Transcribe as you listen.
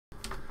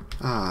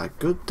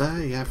Good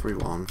day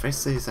everyone,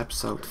 this is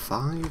episode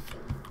 5.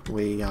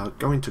 We are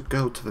going to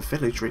go to the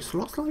village which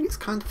looks like it's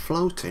kind of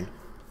floating.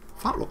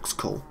 That looks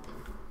cool.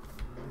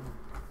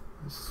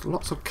 There's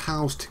lots of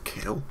cows to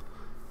kill.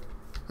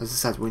 As I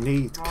said, we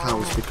need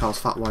cows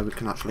because that way we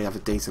can actually have a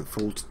decent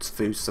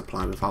food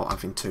supply without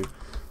having to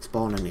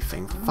spawn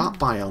anything. That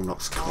biome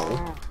looks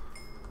cool.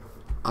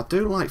 I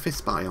do like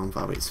this biome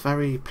though, it's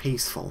very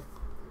peaceful.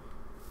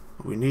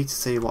 We need to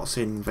see what's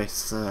in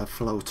this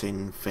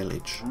floating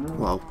village.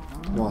 Well,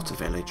 water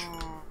village.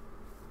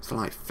 It's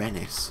like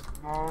Venice.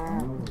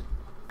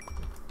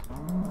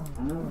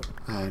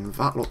 And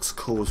that looks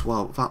cool as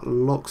well. That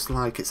looks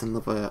like it's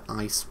another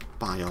ice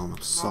biome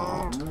of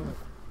sort.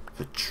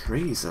 The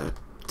trees are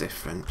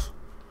different.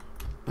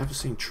 Never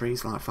seen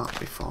trees like that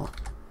before.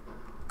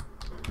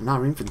 And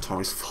our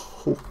inventory's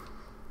full.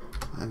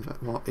 And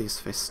what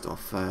is this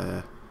stuff?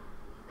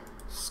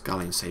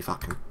 Scallion, see if I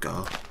can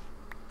go.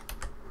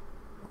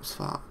 What's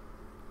that?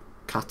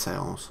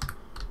 Cattails.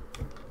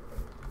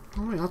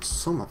 Oh, we had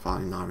some of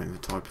that in our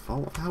inventory before.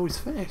 What the hell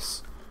is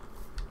this?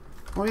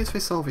 Why is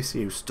this all this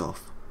used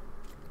stuff?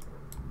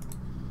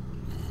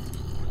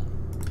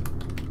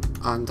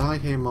 And I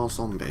hear more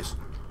zombies.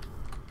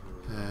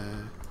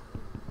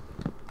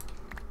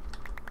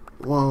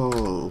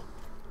 Whoa!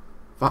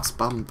 That's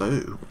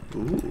bamboo.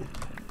 Ooh.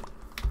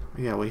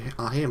 Yeah,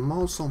 I hear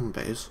more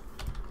zombies.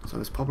 So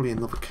there's probably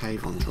another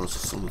cave under us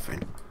or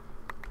something.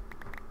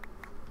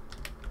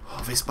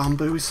 Oh, this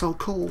bamboo is so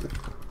cool.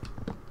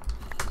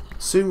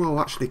 Soon we'll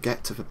actually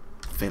get to the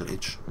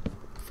village.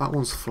 That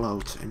one's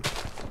floating.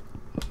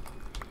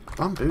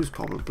 Bamboo's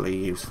probably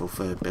useful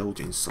for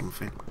building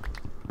something.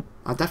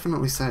 I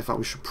definitely say that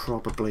we should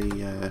probably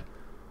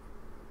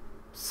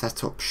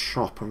set up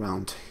shop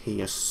around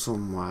here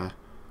somewhere.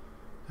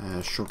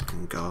 Shop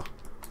can go.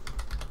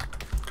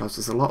 Because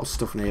there's a lot of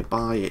stuff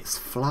nearby. It's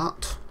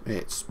flat,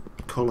 it's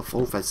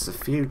colourful, there's a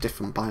few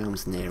different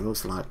biomes near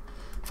us, like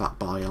that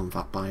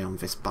biome,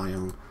 this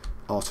biome,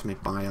 autumny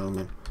biome,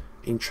 and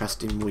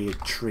interesting weird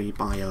tree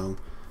biome.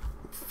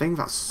 The thing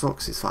that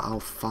sucks is that how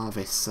far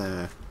this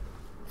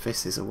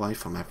is away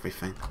from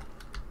everything.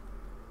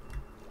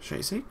 Shit,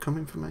 is he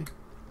coming for me?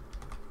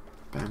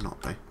 Better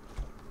not be.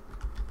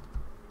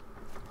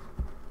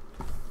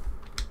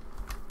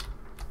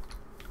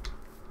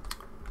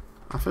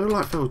 I feel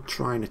like they'll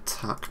try and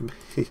attack me.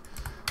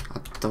 I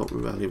don't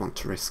really want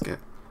to risk it.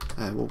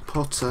 We'll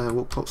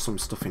put some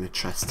stuff in a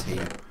chest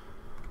here.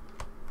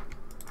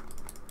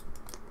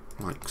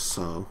 Like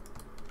so.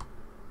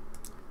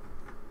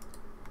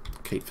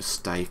 Keep the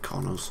steak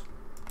on us.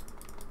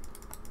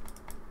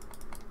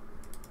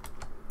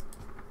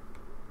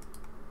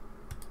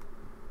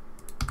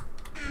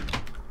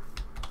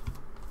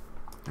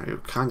 It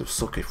would kind of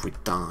suck if we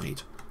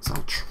died, so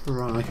I'll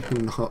try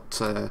not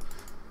to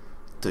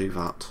do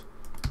that.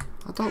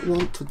 I don't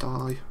want to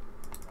die.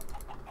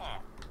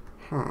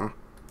 Huh.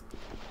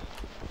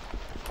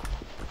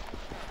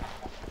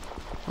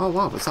 Oh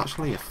wow, there's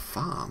actually a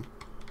farm.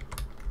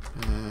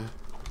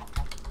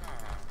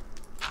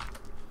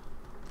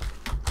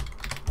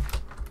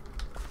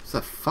 It's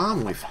a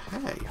farm with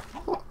hay.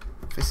 What?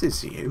 This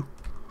is you.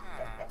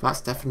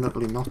 That's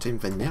definitely not in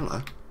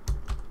vanilla.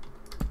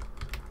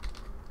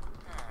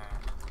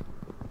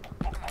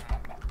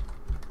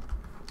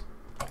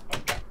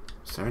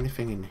 Is there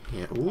anything in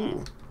here?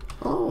 Ooh.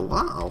 Oh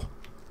wow.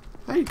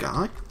 Hey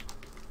guy.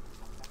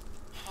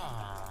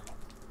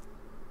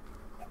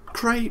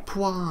 Grape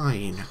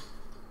wine.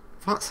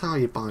 That's how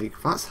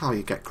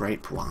you get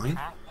grape wine.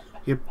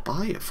 You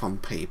buy it from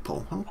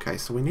people. Okay,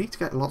 so we need to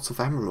get lots of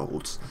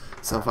emeralds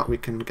so that we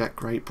can get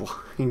grape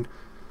wine.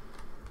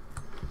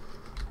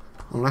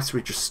 Unless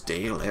we just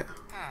steal it.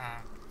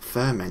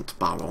 Ferment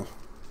barrel.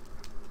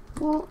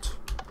 What?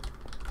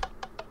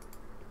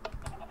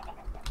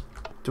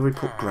 Do we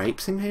put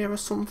grapes in here or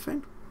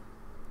something?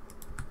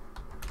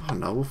 I don't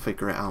know, we'll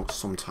figure it out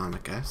sometime, I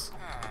guess.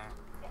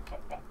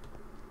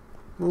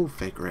 We'll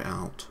figure it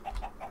out.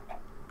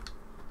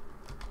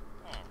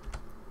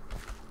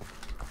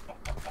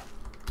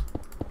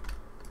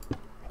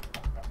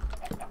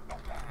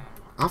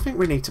 I think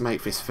we need to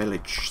make this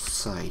village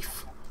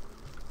safe.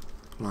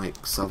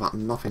 Like, so that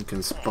nothing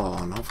can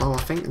spawn. Although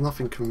I think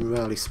nothing can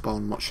really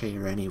spawn much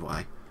here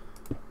anyway.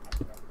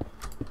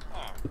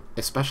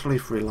 Especially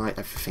if we light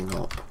everything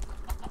up.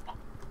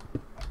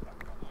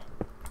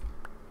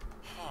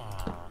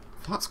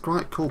 That's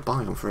quite a cool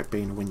biome for it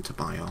being a winter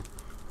biome.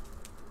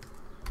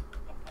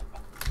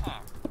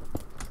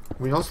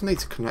 We also need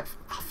to connect...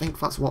 I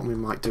think that's what we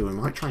might do. We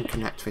might try and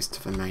connect this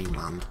to the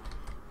mainland.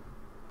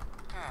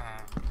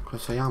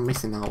 Because we are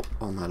missing out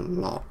on a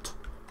lot.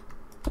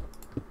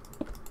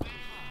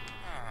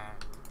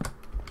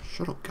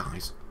 Shut up,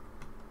 guys.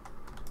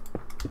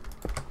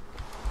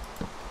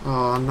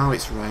 Oh, now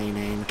it's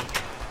raining.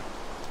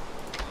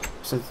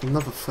 So there's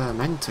another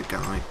fermenter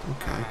guy.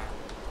 Okay.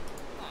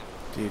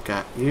 Do you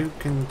get... You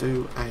can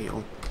do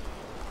ale.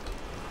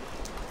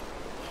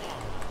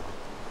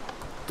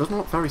 Doesn't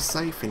look very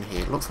safe in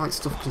here. It looks like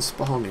stuff can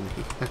spawn in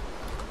here.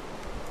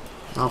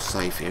 I'll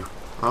save you.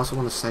 I also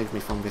want to save me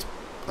from this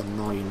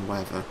annoying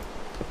weather.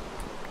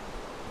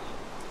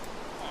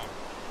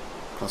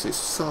 Because it's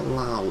so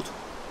loud.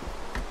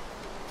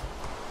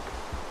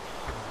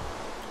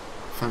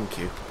 Thank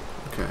you.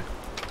 Okay.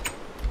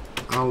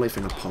 I'll live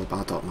in a pub,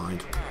 I don't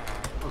mind.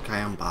 Okay,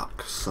 I'm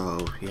back.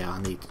 So, yeah,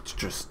 I need to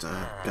just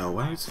go.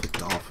 Where is the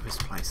door for this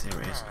place?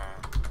 Here it is.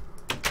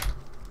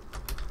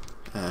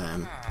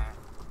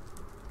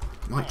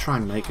 Might try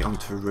and make it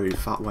onto the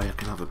roof, that way I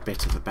can have a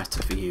bit of a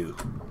better view.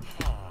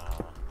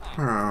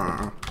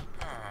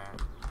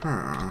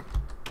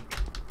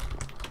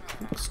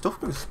 Stuff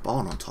going to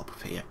spawn on top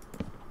of here.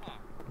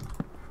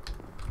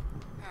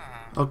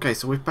 Okay,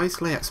 so we've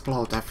basically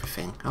explored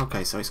everything.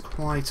 Okay, so it's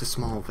quite a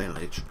small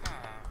village.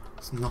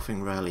 It's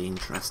nothing really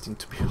interesting,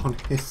 to be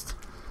honest.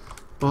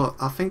 But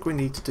I think we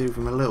need to do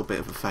them a little bit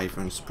of a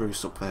favour and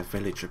spruce up their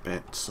village a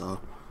bit,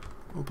 so...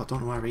 Oh, I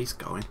don't know where he's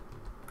going.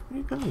 Where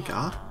are you going,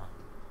 guy?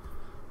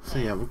 So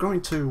yeah, we're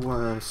going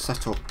to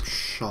set up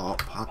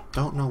shop. I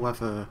don't know where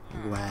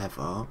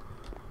though.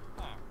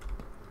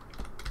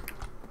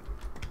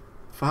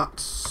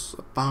 That's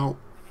about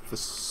the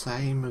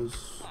same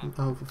as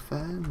over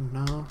there?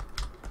 No.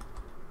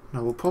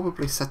 No, we'll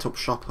probably set up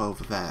shop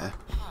over there.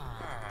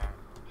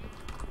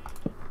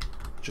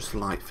 Just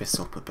light this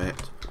up a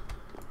bit.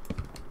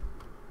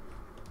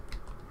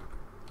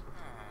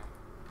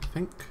 I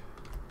think.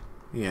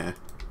 Yeah.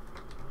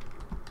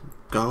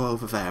 Go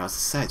over there. As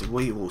I said,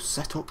 we will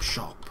set up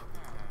shop.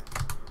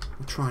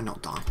 And try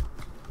not die.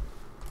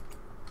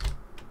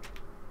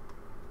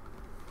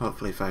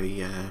 Hopefully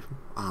they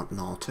aren't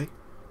naughty.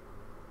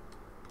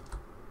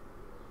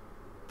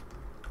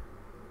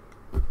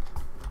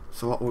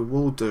 So what we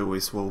will do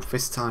is,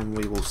 this time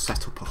we will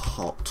set up a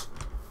hut.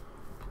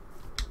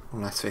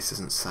 Unless this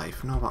isn't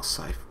safe. No, that's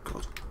safe.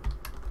 Good.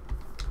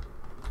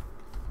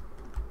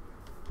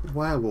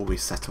 Where will we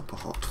set up a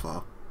hut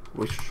for?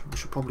 We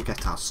should probably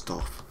get our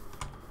stuff.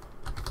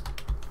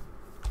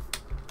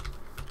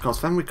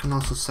 Because then we can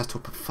also set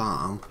up a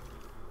farm.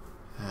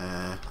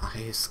 I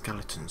hear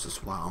skeletons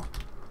as well.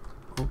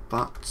 Oh,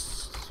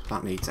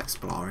 that needs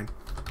exploring.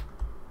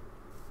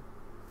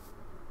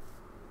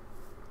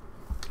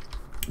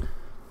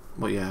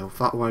 But yeah,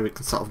 that way we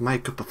can sort of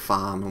make up a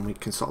farm and we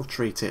can sort of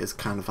treat it as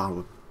kind of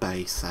our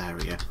base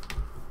area.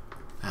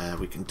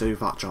 We can do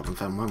that job and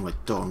then when we're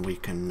done we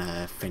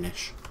can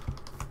finish.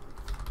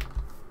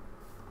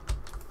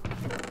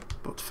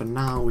 But for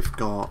now we've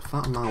got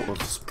that amount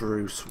of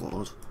spruce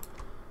wood.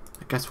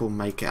 I guess we'll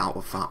make it out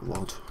of that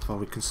wood, so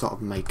we can sort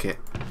of make it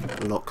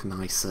look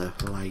nicer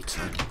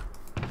later.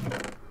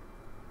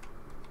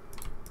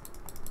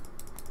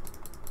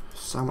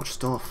 So much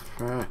stuff.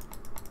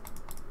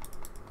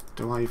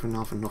 Do I even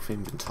have enough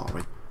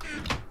inventory?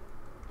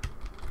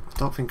 I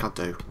don't think I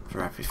do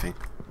for everything.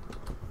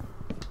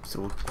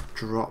 So we'll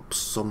drop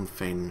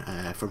something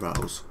for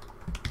Rose.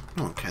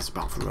 No one cares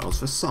about the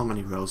rose. There's so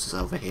many roses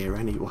over here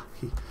anyway.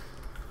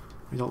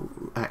 We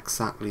don't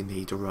exactly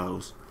need a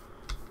rose.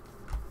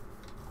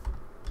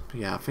 But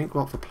yeah, I think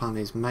what the plan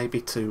is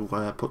maybe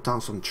to put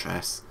down some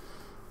chests.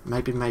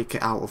 Maybe make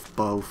it out of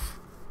both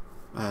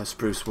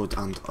spruce wood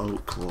and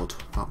oak wood.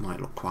 That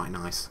might look quite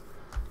nice.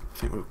 I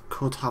think we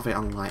could have it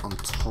on like on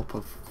top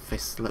of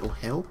this little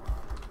hill.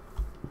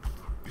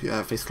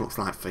 Yeah, this looks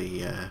like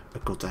a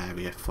good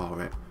area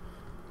for it.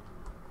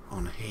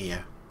 On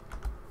here.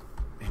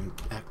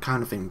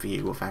 Kind of in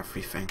view of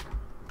everything.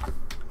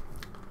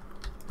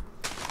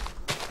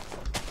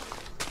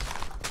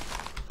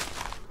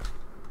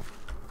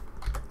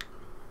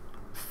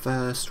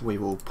 First we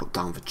will put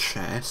down the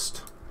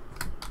chest.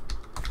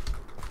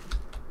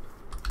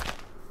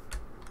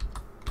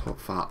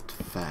 Put that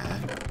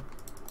there.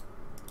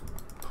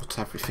 Put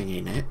everything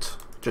in it.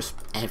 Just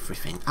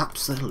everything.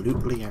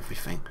 Absolutely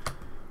everything.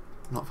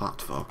 Not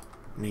that though.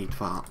 Need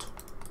that.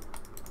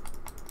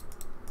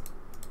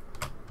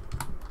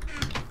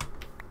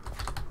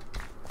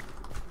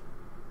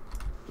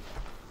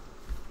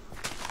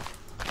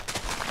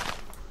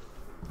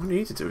 What I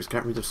need to do is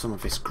get rid of some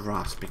of this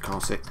grass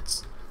because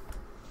it's...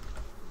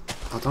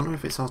 I don't know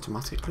if it's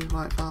automatically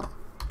like that.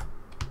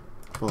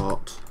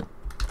 But...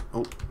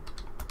 Oh.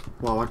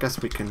 Well, I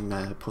guess we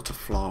can put a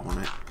floor on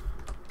it.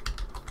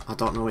 I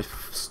don't know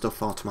if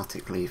stuff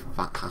automatically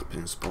that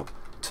happens, but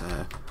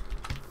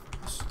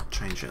let's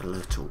change it a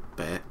little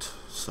bit.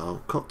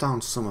 So, cut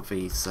down some of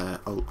these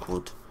oak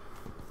wood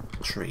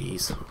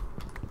trees.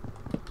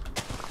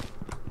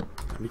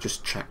 Let me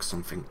just check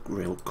something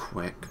real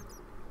quick.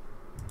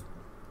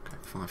 Okay,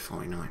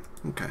 549.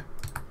 Okay.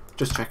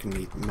 Just checking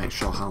to make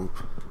sure how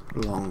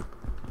long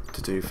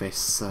to do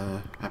this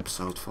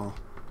episode for.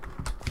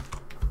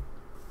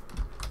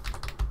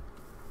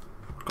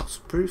 I've got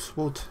spruce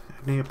wood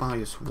nearby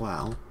as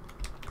well.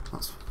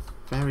 That's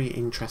very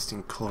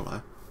interesting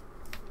colour.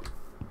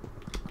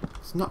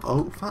 It's not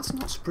oak, that's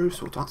not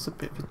spruce wood, that's a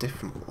bit of a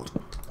different wood.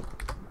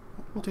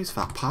 What is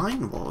that?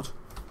 Pine wood?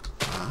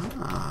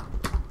 Ah.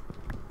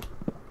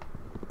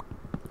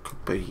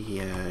 Could be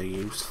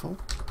useful.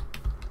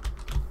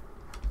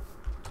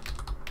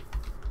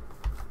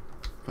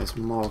 There's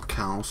more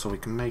cows, so we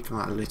can make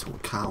like a little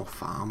cow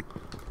farm.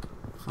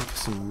 Like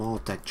some more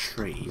dead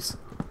trees.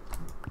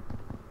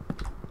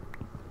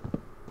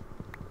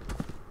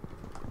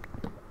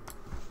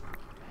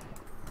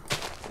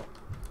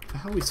 The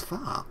hell is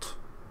that?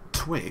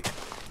 Twig.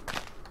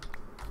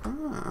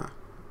 Ah,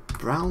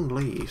 brown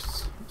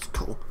leaves. That's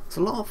cool. There's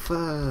a lot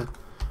of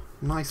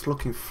nice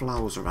looking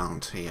flowers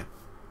around here.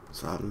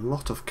 So a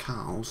lot of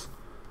cows.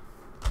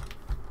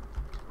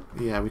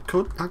 Yeah, we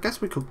could. I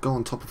guess we could go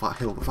on top of that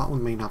hill, but that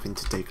would mean having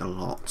to dig a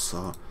lot.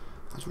 So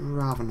I'd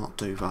rather not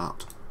do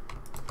that.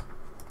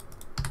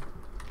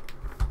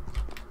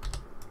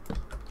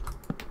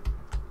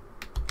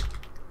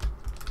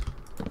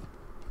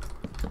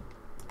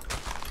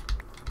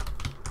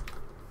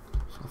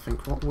 So I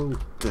think what we'll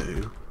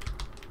do.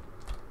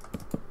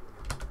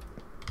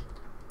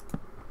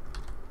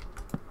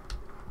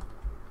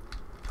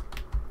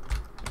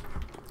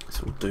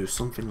 So we'll do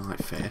something like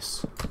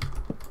this.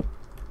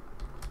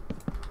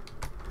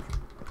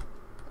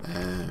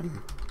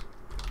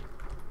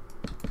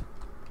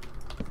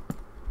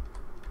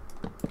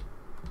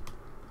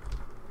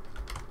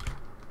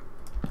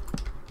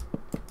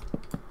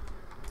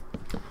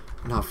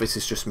 Now this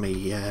is just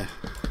me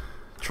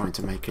trying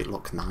to make it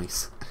look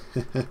nice.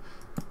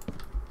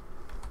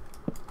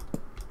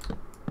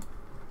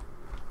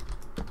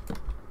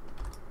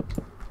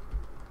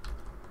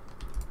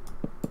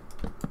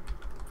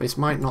 This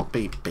might not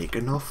be big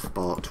enough,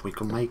 but we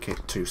can make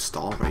it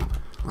 2-story.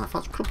 Like,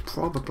 that could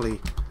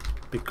probably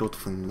be good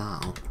for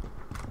now.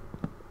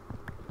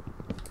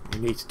 What we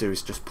need to do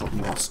is just put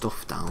more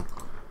stuff down.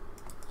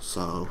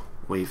 So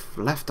we've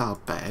left our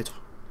bed.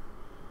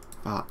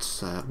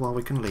 That's well,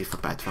 we can leave the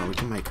bed there. We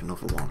can make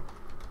another one.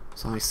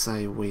 So I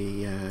say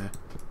we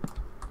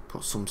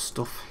put some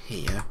stuff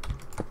here.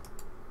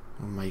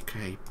 We'll make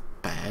a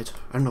bed,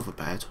 another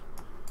bed.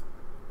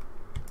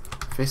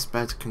 This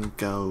bed can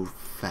go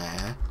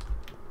there.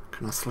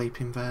 Can I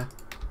sleep in there?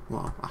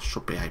 Well, I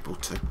should be able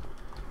to.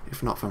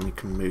 If not, then we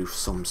can move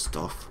some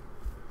stuff.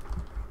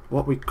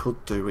 What we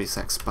could do is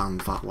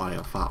expand that way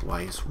or that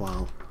way as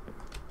well.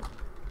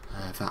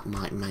 That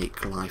might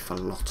make life a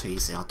lot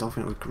easier. I don't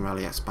think we can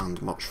really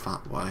expand much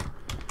that way.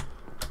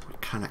 We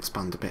can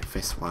expand a bit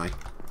this way.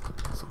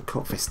 So I'll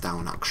cut this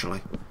down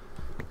actually.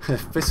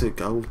 This we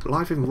go.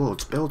 Live in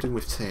woods, building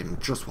with Tim,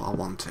 just what I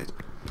wanted.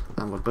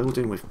 And we're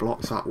building with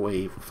blocks that were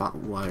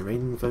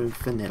in the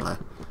vanilla.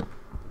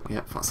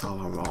 Yep, that's how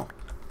I roll.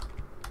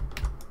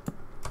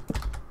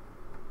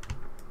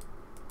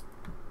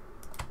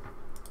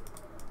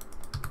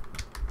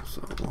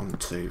 So 1,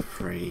 2,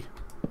 3.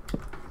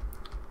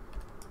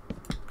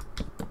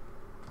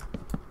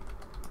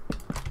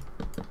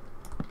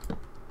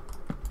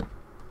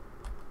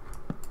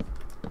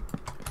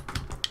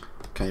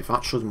 Okay,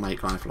 that should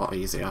make life a lot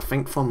easier. I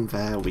think from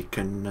there we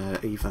can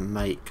either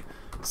make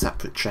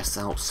separate chests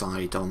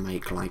outside or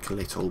make like a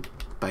little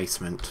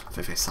basement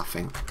for this, I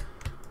think.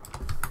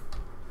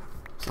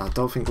 So I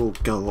don't think we'll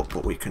go up,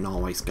 but we can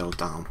always go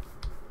down.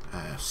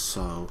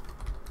 So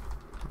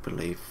I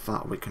believe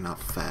that we can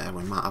have there.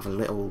 We might have a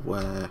little,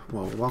 well,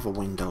 we'll have a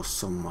window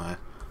somewhere.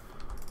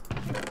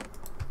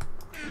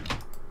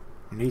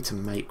 We need to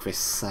make this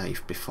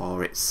safe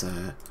before it's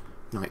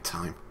night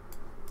time.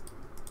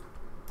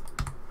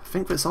 I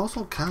think there's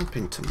also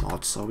carpenter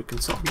mods, so we can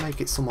sort of make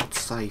it somewhat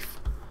safe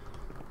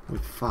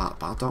with that,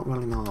 but I don't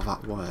really know how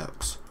that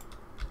works.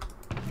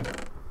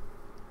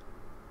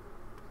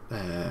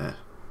 I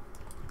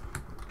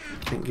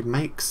think you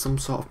make some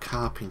sort of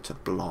carpenter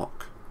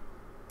block.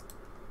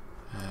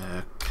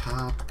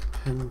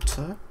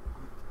 Carpenter?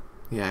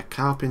 Yeah,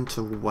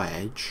 carpenter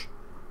wedge.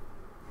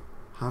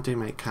 How do you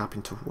make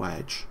carpenter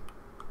wedge?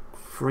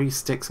 3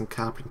 sticks and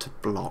carpenter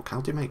block. How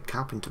do you make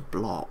carpenter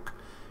block?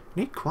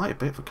 You need quite a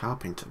bit for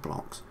carpenter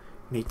blocks.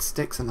 You need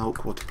sticks and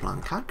oak wood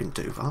plank. I can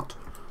do that.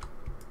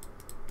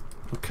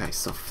 Okay,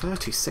 so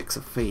 36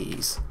 of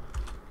these.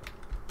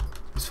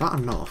 Is that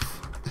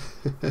enough?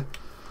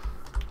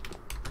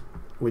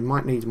 We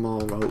might need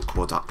more oak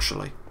wood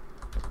actually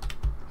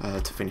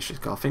to finish this.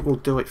 I think we'll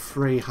do it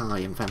 3 high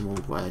and then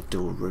we'll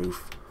do a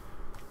roof.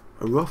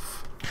 A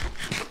roof?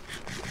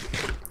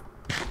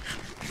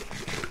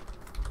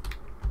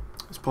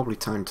 It's probably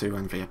time to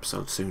end the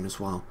episode soon as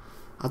well.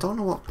 I don't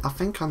know what. I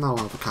think I know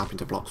how the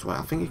carpenter blocks work.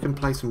 I think you can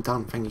place them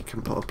down, then you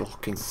can put a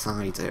block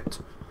inside it.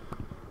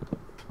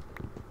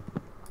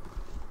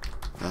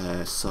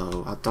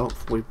 So I don't.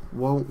 We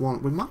won't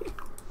want. We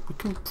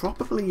can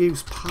probably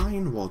use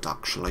pine wood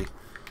actually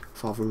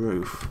for the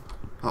roof.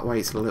 That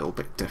way it's a little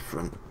bit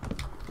different.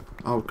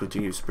 Oh, we could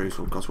use spruce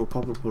wood because we'll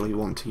probably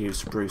want to use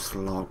spruce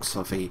logs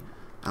for the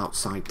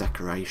outside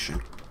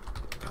decoration.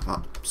 God,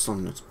 that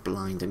sun is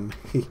blinding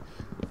me.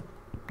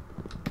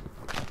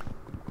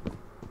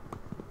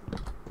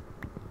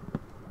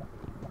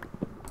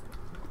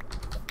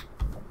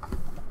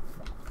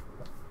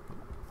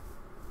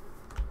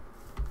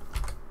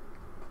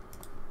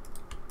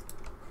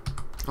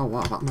 Oh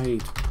wow, that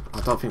made...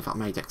 I don't think that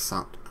made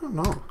exact... Oh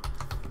no,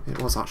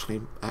 it was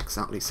actually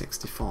exactly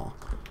 64.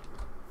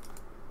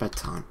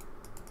 Bedtime.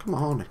 Come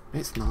on,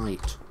 it's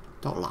night.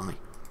 Don't lie.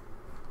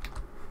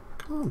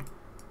 Come on.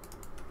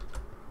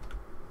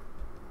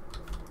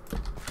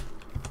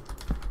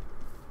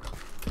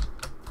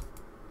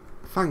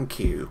 Thank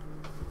you.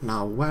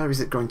 Now, where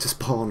is it going to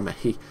spawn me?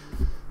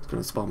 It's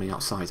going to spawn me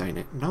outside, ain't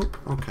it? Nope.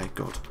 Okay,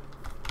 good.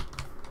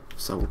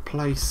 So we'll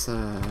place...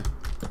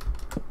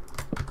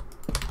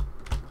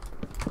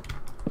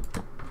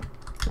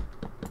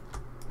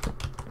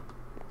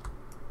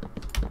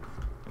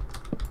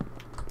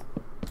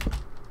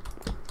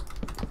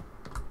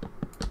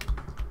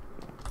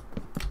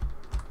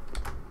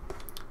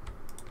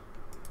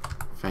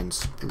 fence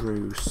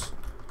spruce.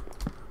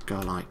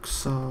 Go like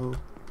so.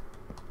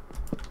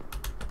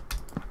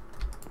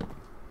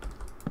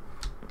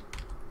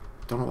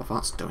 Don't know what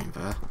that's doing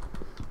there.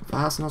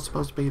 That's not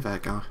supposed to be there,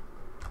 guy.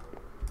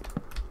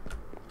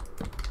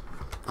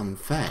 And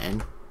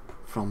then,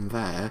 from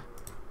there,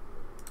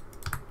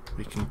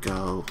 we can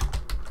go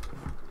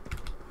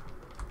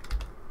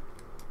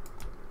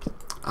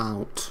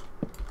out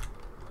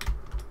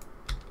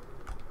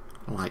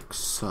like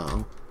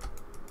so.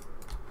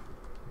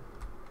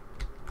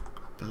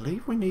 I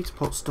believe we need to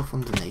put stuff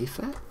underneath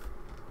it.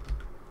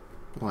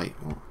 Wait,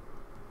 what?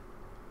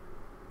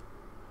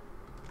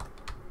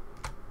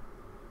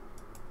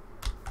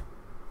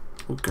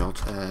 Oh god,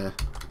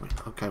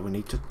 wait, okay, we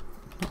need to...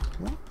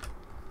 What?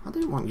 I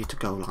didn't want you to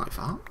go like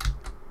that.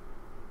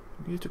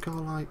 You to go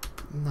like...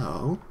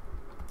 No.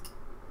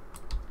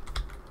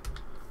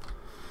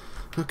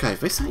 Okay,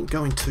 this ain't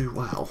going too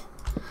well.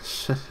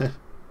 Okay,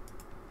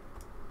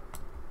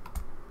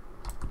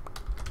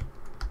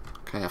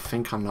 I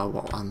think I know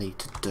what I need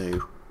to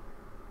do.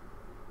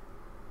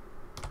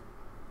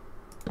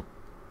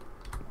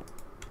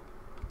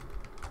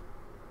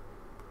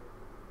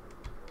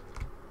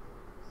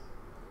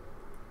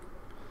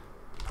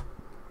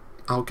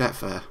 I'll get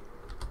there.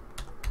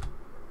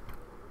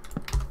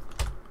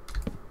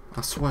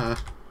 I swear.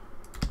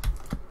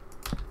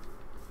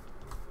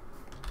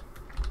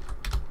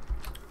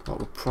 What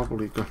we're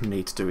probably going to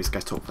need to do is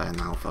get up there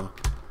now, though.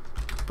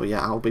 But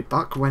yeah, I'll be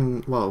back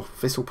when... Well,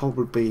 this will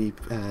probably be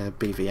the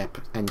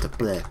end of...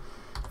 Bleh.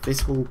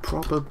 This will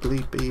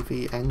probably be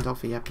the end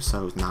of the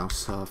episode now,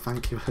 so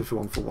thank you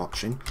everyone for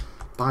watching.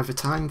 By the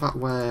time that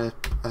we're...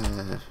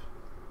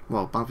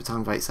 well, by the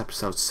time that it's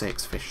episode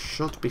 6, this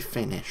should be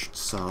finished,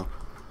 so...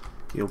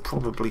 You'll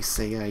probably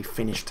see a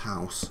finished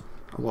house.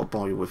 I won't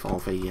bore you with all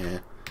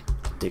the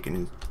digging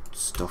and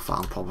stuff that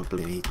I'll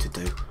probably need to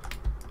do.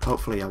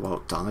 Hopefully I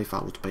won't die,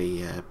 that would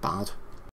be bad.